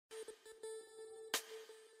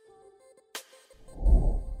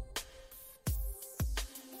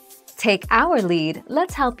Take our lead,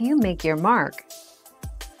 let's help you make your mark.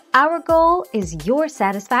 Our goal is your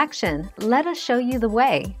satisfaction. Let us show you the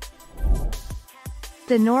way.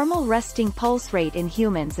 The normal resting pulse rate in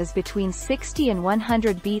humans is between 60 and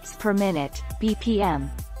 100 beats per minute, BPM.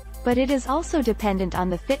 But it is also dependent on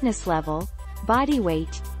the fitness level, body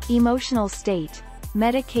weight, emotional state,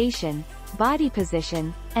 medication, body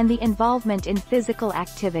position, and the involvement in physical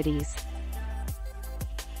activities.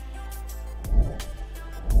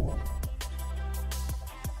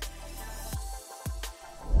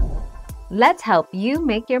 Let's help you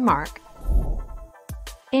make your mark.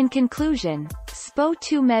 In conclusion,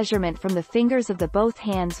 SPO2 measurement from the fingers of the both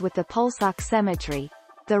hands with the pulse oximetry,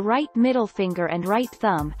 the right middle finger and right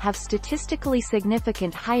thumb have statistically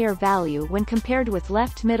significant higher value when compared with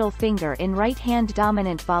left middle finger in right hand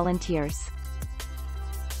dominant volunteers.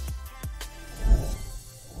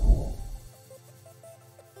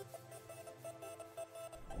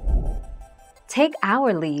 Take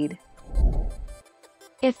our lead.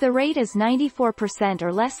 If the rate is 94%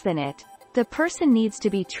 or less than it, the person needs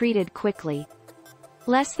to be treated quickly.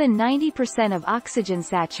 Less than 90% of oxygen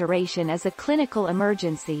saturation is a clinical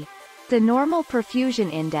emergency. The normal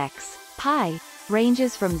perfusion index, PI,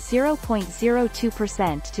 ranges from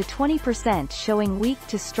 0.02% to 20%, showing weak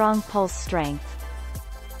to strong pulse strength.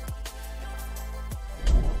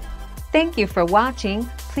 Thank you for watching.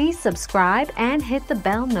 Please subscribe and hit the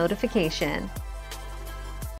bell notification.